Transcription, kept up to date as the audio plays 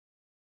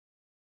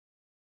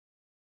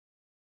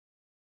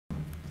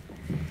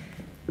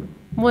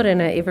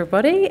Morena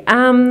everybody,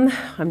 I'm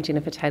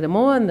Jennifer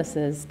Taylor-Moore and this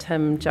is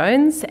Tim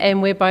Jones,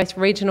 and we're both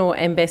regional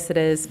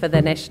ambassadors for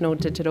the National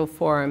Digital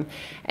Forum.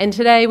 And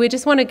today we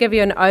just want to give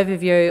you an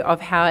overview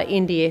of how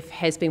NDF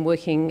has been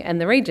working in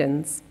the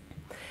regions.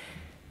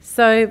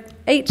 So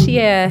each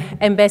year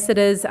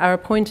ambassadors are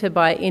appointed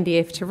by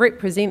NDF to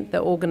represent the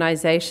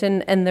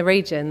organisation in the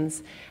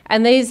regions,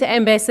 and these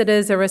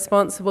ambassadors are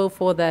responsible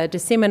for the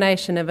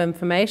dissemination of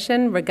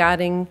information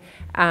regarding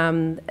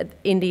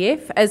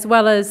NDF, as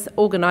well as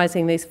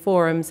organising these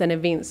forums and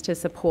events to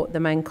support the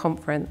main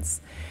conference.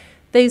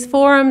 These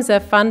forums are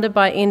funded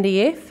by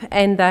NDF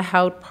and they're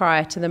held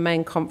prior to the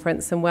main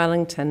conference in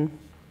Wellington.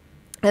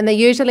 And they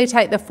usually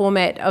take the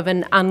format of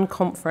an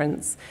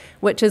unconference,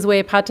 which is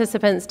where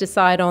participants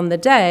decide on the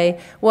day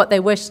what they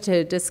wish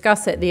to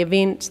discuss at the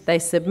event. They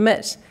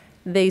submit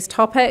these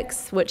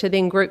topics, which are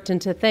then grouped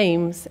into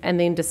themes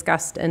and then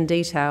discussed in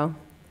detail.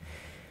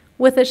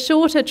 With a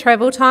shorter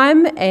travel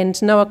time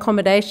and no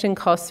accommodation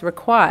costs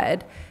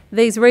required,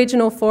 these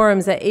regional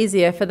forums are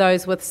easier for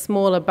those with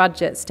smaller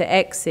budgets to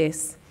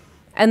access.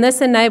 And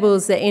this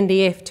enables the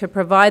NDF to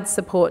provide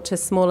support to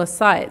smaller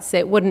sites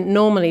that wouldn't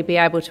normally be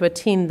able to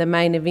attend the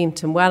main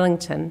event in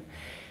Wellington.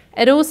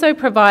 It also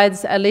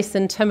provides a less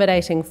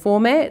intimidating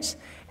format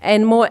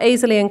and more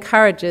easily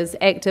encourages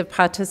active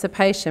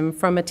participation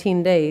from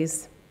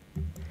attendees.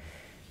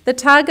 The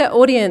target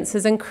audience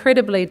is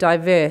incredibly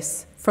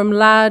diverse, from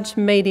large,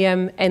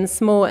 medium and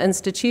small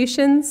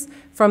institutions,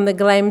 from the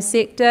GLAM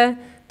sector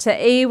to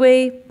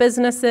iwi,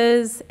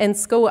 businesses and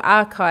school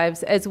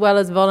archives, as well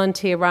as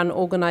volunteer-run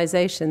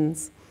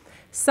organisations.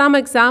 Some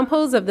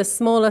examples of the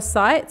smaller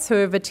sites who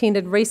have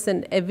attended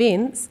recent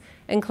events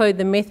include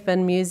the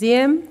Methven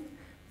Museum,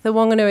 the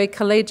Whanganui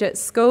Collegiate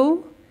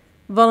School,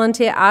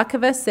 volunteer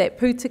archivists at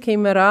Putiki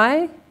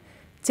Marae,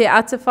 Te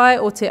Atawhai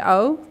o Te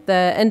Au,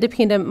 the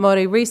Independent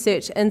Māori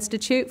Research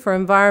Institute for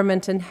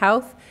Environment and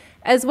Health,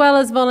 as well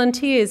as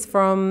volunteers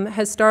from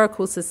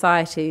historical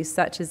societies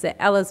such as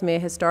the Ellesmere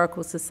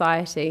Historical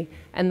Society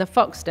and the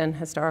Foxton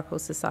Historical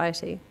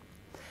Society.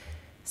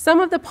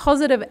 Some of the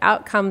positive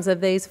outcomes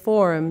of these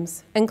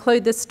forums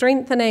include the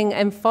strengthening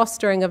and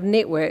fostering of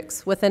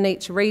networks within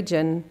each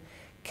region,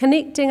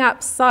 connecting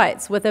up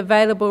sites with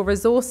available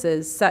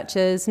resources such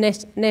as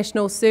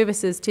national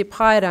services Te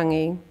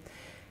Paerangi,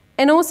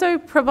 and also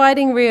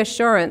providing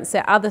reassurance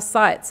that other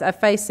sites are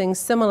facing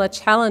similar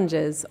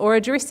challenges or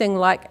addressing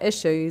like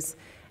issues,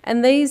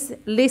 and these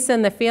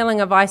lessen the feeling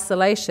of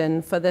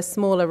isolation for the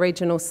smaller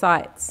regional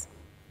sites.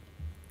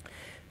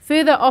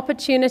 Further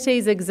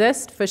opportunities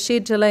exist for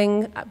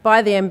scheduling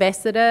by the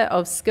ambassador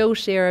of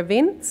Skillshare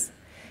events,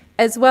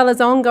 as well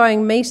as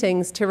ongoing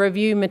meetings to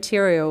review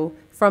material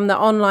from the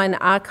online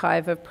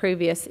archive of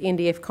previous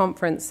NDF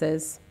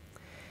conferences.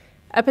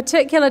 A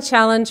particular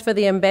challenge for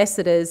the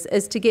ambassadors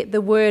is to get the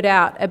word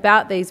out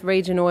about these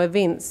regional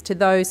events to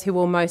those who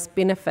will most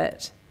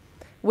benefit.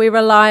 We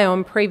rely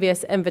on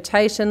previous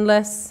invitation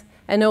lists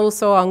and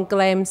also on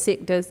GLAM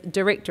sector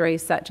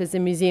directories such as the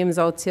Museums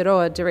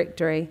Aotearoa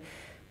directory.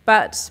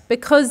 But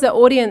because the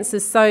audience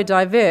is so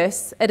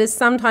diverse, it is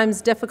sometimes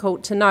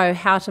difficult to know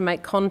how to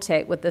make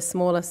contact with the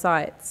smaller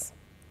sites.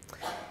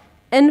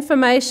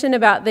 Information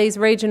about these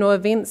regional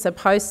events are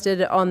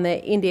posted on the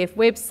NDF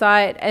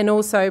website and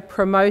also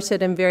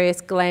promoted in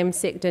various GLAM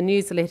sector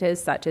newsletters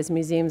such as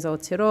Museums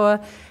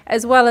Aotearoa,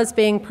 as well as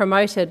being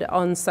promoted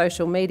on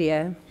social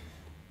media.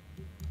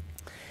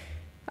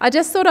 I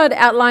just thought I'd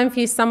outline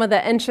for you some of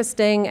the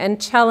interesting and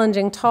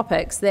challenging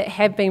topics that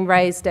have been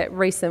raised at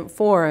recent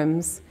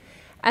forums.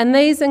 And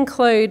these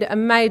include a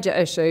major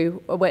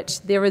issue,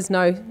 which there is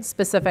no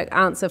specific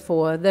answer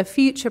for, the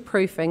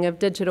future-proofing of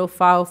digital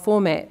file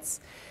formats.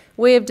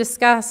 We have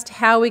discussed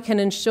how we can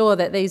ensure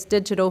that these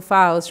digital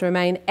files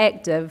remain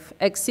active,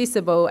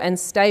 accessible and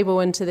stable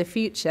into the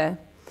future.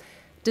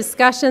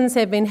 Discussions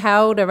have been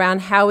held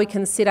around how we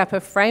can set up a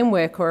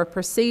framework or a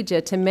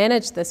procedure to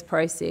manage this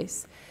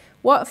process.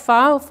 What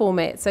file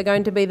formats are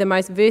going to be the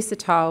most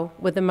versatile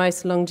with the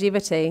most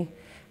longevity?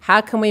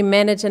 How can we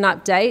manage and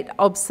update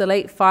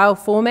obsolete file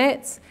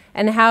formats?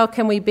 And how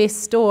can we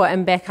best store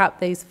and back up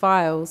these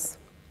files?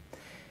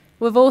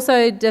 We've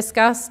also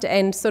discussed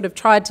and sort of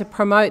tried to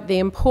promote the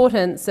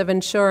importance of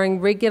ensuring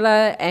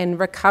regular and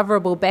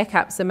recoverable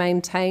backups are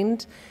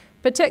maintained,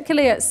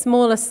 particularly at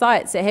smaller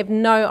sites that have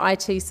no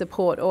IT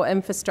support or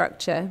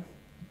infrastructure.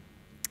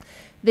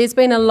 There's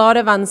been a lot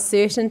of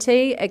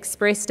uncertainty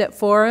expressed at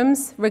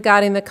forums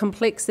regarding the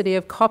complexity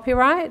of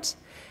copyright,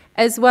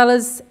 as well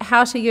as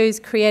how to use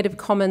Creative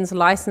Commons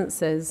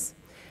licenses.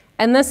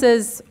 And this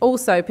is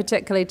also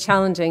particularly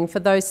challenging for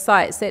those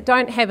sites that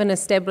don't have an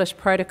established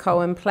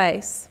protocol in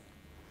place.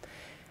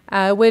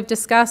 We've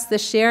discussed the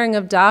sharing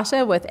of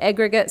data with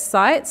aggregate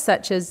sites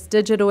such as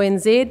Digital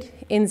NZ,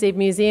 NZ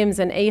Museums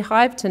and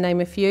eHive, to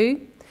name a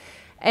few,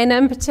 and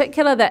in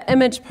particular the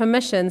image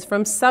permissions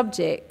from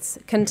subjects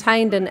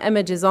contained in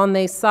images on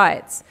these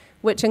sites,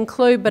 which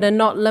include but are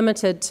not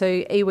limited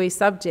to iwi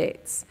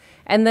subjects,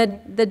 and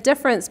the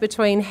difference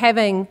between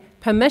having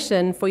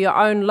permission for your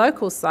own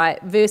local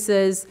site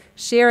versus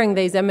sharing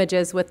these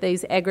images with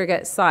these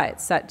aggregate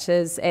sites, such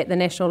as at the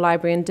National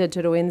Library and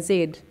Digital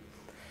NZ.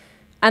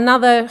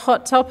 Another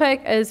hot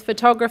topic is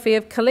photography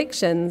of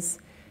collections.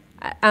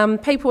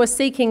 People are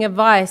seeking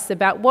advice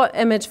about what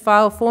image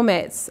file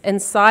formats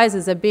and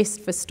sizes are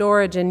best for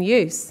storage and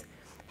use.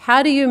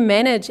 How do you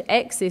manage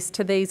access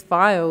to these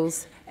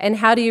files, and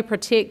how do you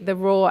protect the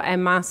raw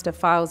and master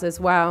files as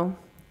well?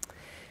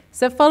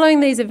 So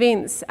following these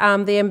events,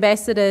 the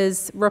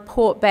ambassadors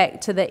report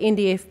back to the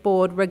NDF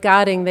board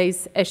regarding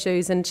these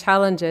issues and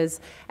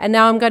challenges. And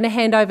now I'm going to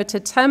hand over to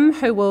Tim,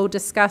 who will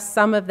discuss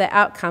some of the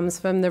outcomes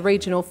from the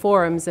regional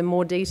forums in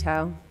more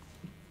detail.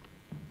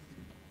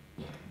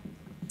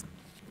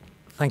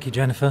 Thank you,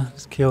 Jennifer.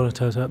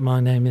 Curator. My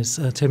name is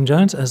Tim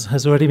Jones, as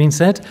has already been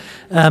said.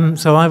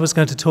 So I was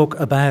going to talk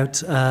about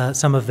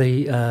some of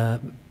the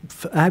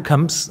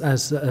outcomes,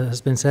 as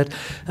has been said.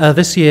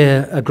 This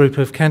year, a group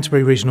of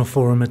Canterbury Regional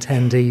Forum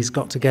attendees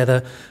got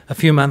together a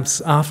few months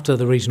after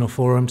the Regional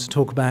Forum to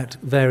talk about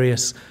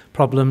various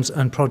problems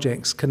and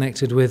projects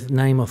connected with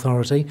name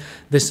authority.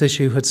 This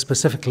issue had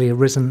specifically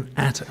arisen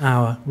at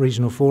our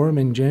Regional Forum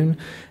in June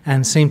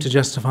and seemed to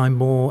justify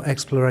more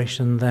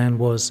exploration than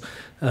was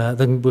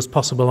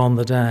possible on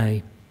the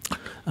day.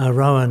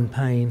 Rowan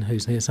Payne,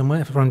 who's here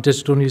somewhere, from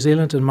Digital New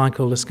Zealand, and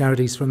Michael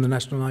Lascarides from the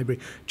National Library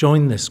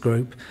joined this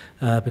group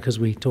because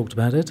we talked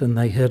about it and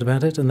they heard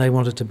about it and they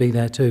wanted to be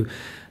there too.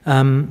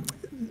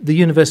 The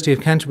University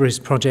of Canterbury's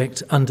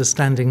project,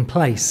 Understanding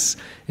Place,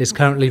 is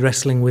currently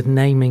wrestling with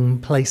naming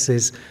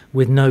places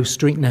with no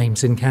street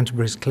names in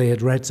Canterbury's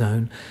cleared red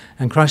zone,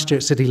 and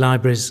Christchurch City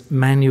Library's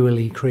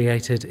manually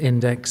created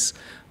index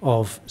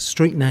of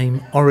street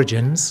name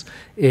origins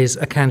is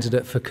a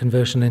candidate for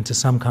conversion into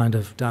some kind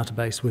of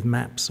database with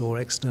maps or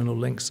external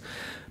links.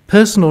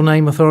 Personal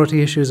name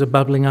authority issues are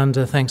bubbling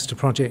under thanks to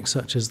projects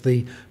such as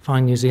the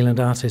Fine New Zealand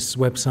Artists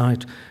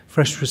website,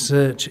 fresh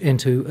research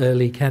into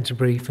early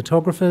Canterbury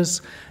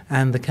photographers,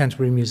 and the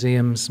Canterbury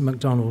Museum's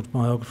MacDonald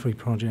Biography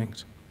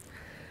project.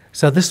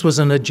 So this was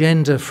an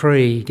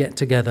agenda-free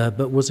get-together,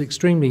 but was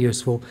extremely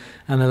useful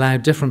and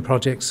allowed different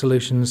project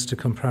solutions to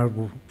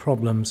comparable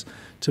problems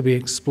to be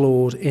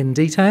explored in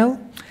detail.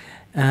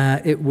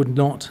 It would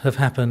not have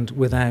happened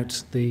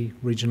without the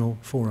regional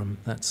forum.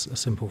 That's a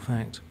simple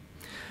fact.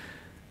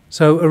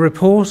 So a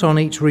report on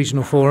each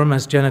regional forum,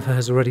 as Jennifer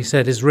has already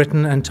said, is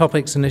written, and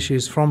topics and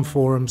issues from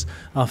forums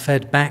are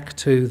fed back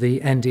to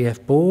the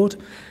NDF board,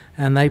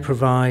 and they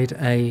provide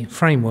a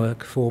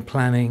framework for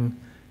planning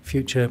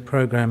future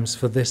programs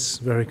for this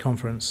very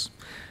conference.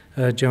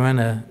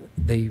 Joanna,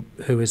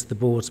 who is the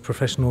board's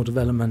professional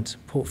development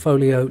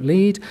portfolio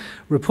lead,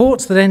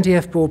 reports that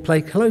NDF board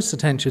pay close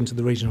attention to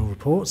the regional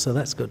reports, so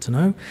that's good to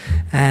know.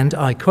 And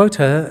I quote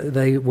her,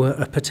 they were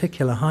a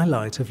particular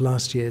highlight of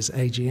last year's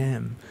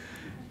AGM.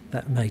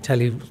 That may tell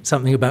you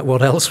something about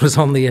what else was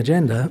on the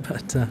agenda,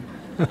 but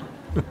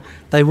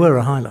they were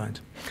a highlight.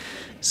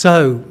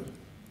 So,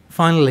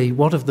 finally,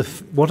 what of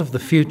the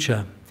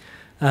future?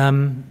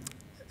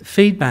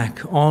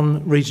 Feedback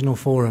on regional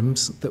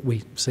forums that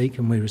we seek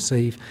and we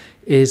receive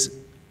is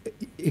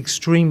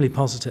extremely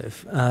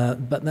positive,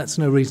 but that's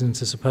no reason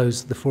to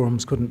suppose the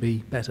forums couldn't be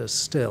better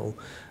still.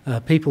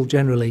 People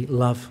generally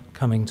love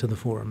coming to the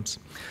forums.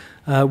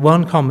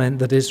 One comment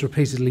that is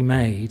repeatedly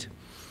made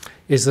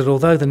is that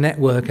although the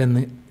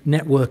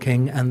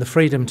networking and the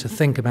freedom to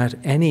think about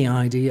any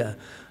idea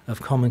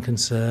of common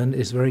concern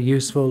is very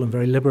useful and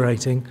very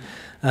liberating,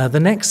 the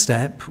next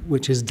step,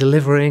 which is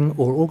delivering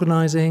or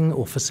organising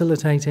or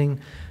facilitating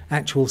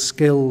actual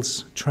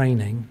skills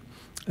training,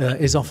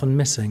 is often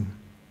missing.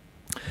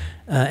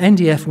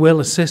 NDF will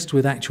assist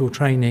with actual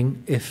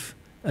training if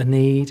a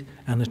need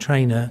and a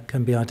trainer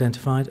can be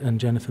identified, and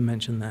Jennifer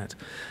mentioned that.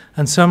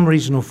 And some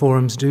regional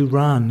forums do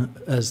run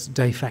as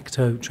de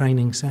facto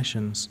training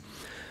sessions.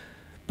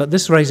 But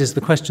this raises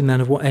the question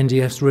then of what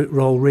NDF's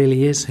role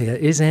really is here.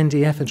 Is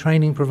NDF a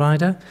training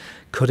provider?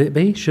 Could it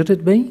be? Should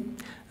it be?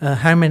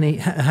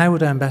 How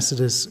would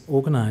ambassadors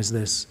organise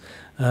this?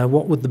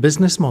 What would the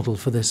business model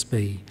for this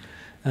be?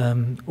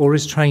 Or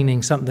is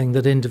training something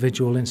that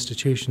individual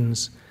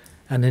institutions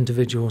and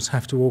individuals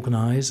have to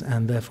organise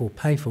and therefore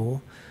pay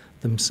for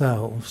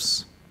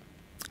themselves?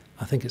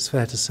 I think it's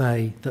fair to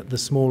say that the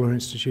smaller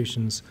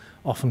institutions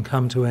often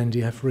come to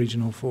NDF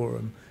Regional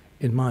Forum,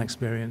 in my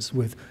experience,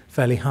 with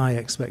fairly high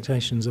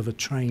expectations of a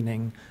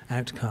training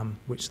outcome,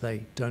 which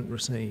they don't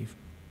receive.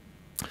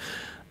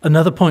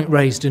 Another point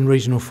raised in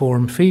regional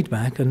forum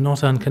feedback, and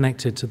not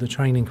unconnected to the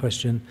training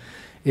question,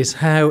 is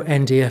how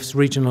NDF's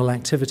regional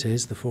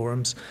activities, the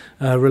forums,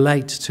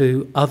 relate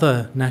to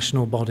other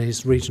national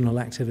bodies' regional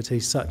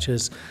activities, such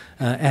as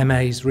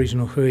MA's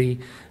Regional Hui,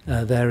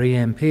 their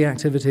EMP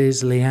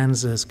activities,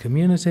 Lianza's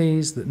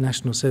communities, the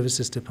National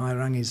Services to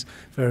Pairangi's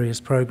various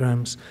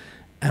programs,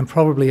 and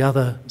probably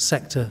other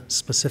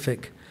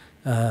sector-specific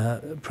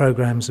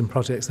programs and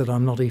projects that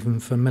I'm not even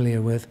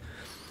familiar with.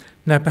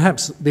 Now,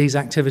 perhaps these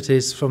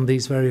activities from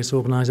these various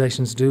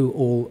organisations do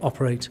all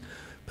operate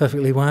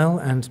perfectly well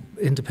and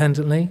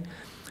independently,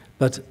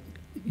 but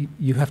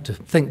you have to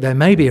think there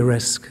may be a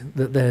risk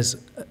that there's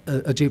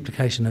a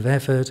duplication of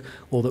effort,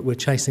 or that we're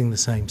chasing the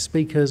same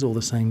speakers or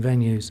the same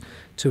venues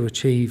to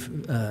achieve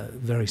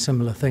very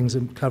similar things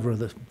and cover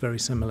the very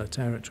similar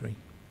territory.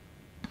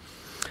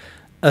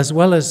 As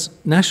well as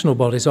national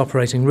bodies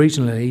operating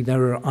regionally,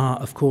 there are,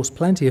 of course,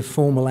 plenty of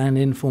formal and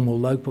informal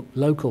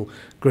local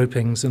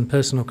groupings and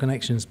personal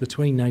connections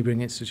between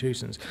neighbouring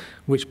institutions,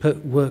 which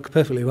work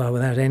perfectly well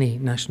without any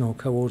national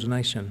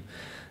coordination,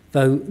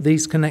 though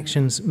these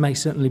connections may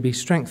certainly be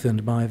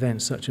strengthened by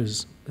events such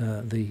as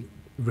the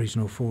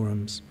regional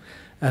forums.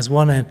 As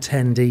one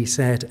attendee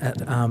said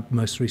at our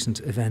most recent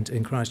event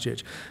in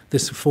Christchurch,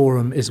 this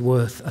forum is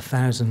worth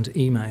 1,000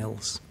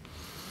 emails.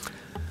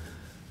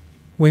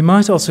 We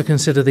might also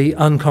consider the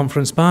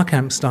unconference bar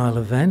camp style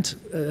event.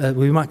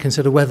 We might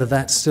consider whether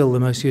that's still the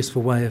most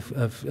useful way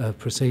of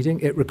proceeding.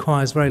 It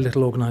requires very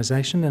little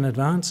organisation in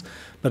advance,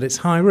 but it's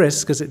high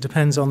risk as it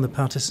depends on the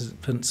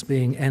participants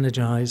being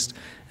energised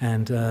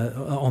and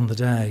on the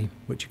day,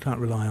 which you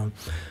can't rely on.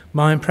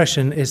 My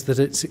impression is that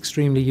it's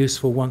extremely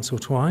useful once or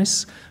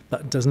twice,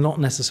 but does not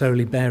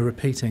necessarily bear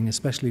repeating,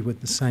 especially with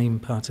the same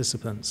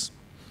participants.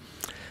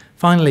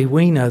 Finally,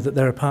 we know that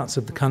there are parts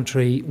of the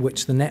country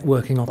which the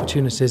networking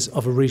opportunities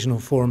of a regional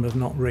forum have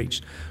not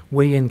reached.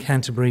 We in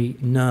Canterbury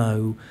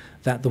know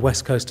that the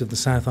west coast of the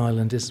South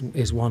Island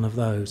is one of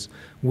those.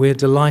 We're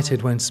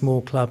delighted when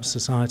small clubs,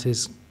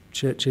 societies,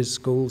 churches,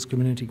 schools,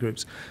 community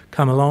groups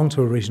come along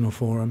to a regional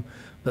forum,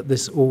 but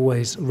this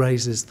always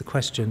raises the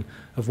question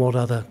of what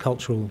other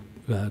cultural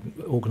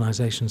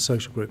organisations,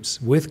 social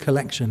groups with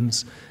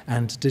collections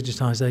and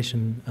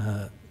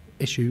digitisation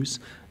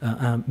issues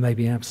may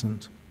be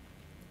absent.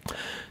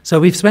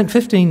 So we've spent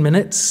 15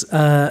 minutes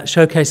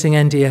showcasing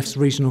NDF's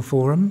regional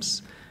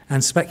forums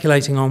and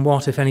speculating on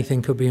what, if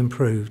anything, could be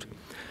improved.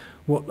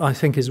 What I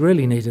think is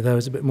really needed, though,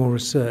 is a bit more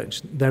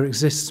research. There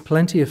exists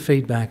plenty of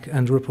feedback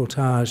and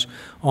reportage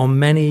on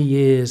many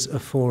years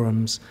of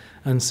forums,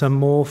 and some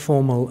more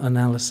formal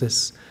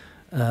analysis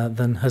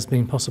than has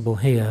been possible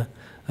here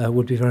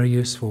would be very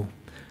useful.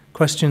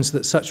 Questions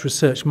that such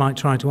research might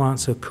try to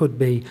answer could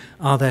be,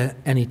 are there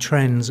any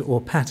trends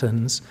or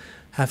patterns?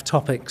 Have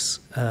topics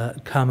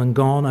come and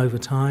gone over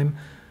time?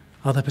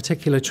 Are there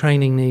particular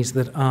training needs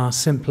that are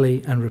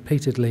simply and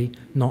repeatedly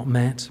not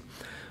met?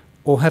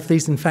 Or have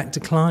these in fact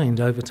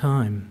declined over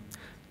time?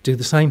 Do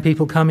the same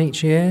people come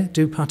each year?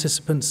 Do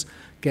participants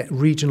get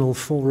regional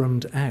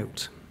forumed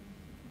out?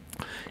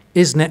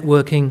 Is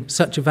networking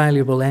such a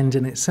valuable end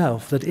in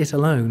itself that it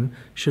alone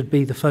should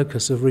be the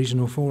focus of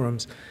regional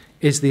forums?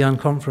 Is the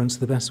unconference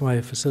the best way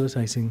of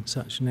facilitating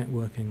such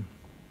networking?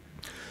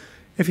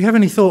 If you have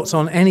any thoughts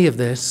on any of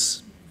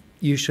this,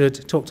 you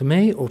should talk to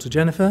me or to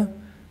Jennifer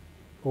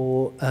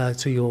or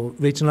to your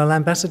regional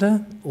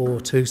ambassador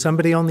or to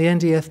somebody on the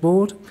NDF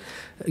board.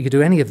 You could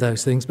do any of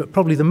those things, but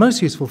probably the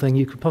most useful thing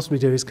you could possibly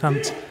do is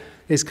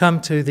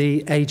come to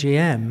the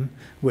AGM,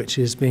 which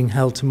is being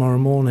held tomorrow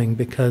morning,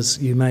 because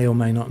you may or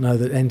may not know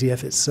that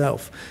NDF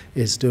itself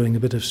is doing a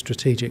bit of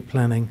strategic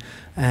planning,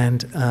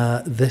 and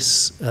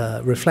this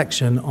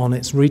reflection on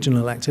its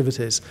regional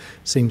activities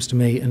seems to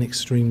me an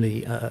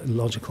extremely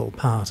logical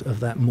part of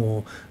that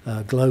more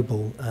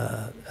global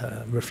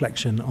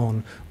reflection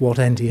on what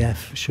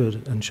NDF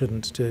should and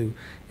shouldn't do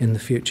in the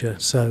future.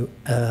 So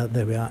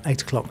there we are,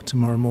 8 o'clock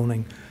tomorrow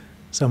morning.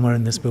 Somewhere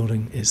in this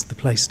building is the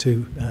place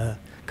to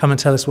come and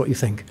tell us what you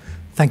think.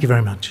 Thank you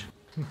very much.